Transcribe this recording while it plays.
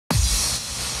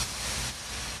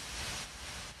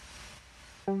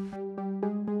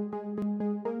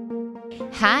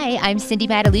Hi, I'm Cindy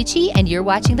Mattalucci, and you're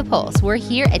watching The Pulse. We're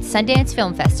here at Sundance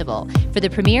Film Festival for the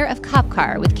premiere of Cop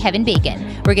Car with Kevin Bacon.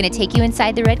 We're going to take you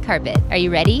inside the red carpet. Are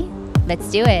you ready? Let's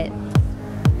do it.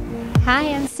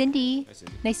 Hi, I'm Cindy. Hi,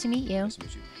 Cindy. Nice to meet you. Nice to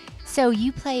meet you. So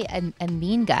you play a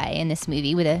mean guy in this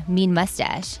movie with a mean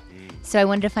mustache. So I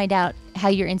wanted to find out how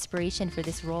your inspiration for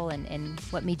this role and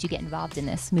what made you get involved in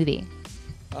this movie.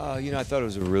 I thought it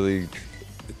was a really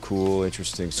cool,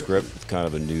 interesting script with kind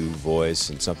of a new voice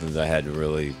and something that I hadn't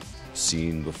really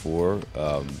seen before.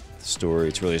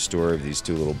 It's really a story of these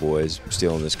two little boys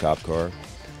stealing this cop car.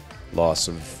 Loss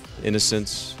of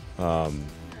innocence.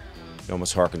 It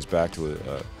almost harkens back to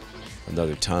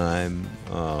another time.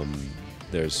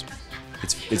 There's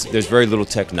very little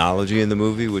technology in the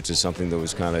movie, which is something that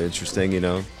was kind of interesting,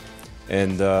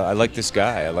 And I like this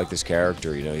guy. I like this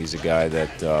character. He's a guy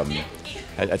that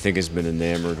I think has been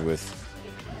enamored with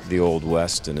the Old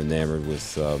West and enamored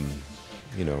with,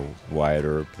 Wyatt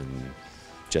Earp and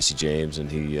Jesse James, and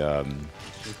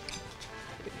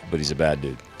but he's a bad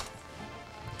dude.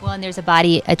 Well, and there's a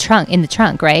body, in the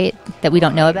trunk, right? That we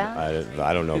don't know about?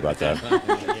 I don't know about that.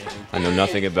 I know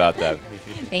nothing about that.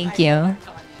 Thank you. Hi,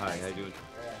 how you doing?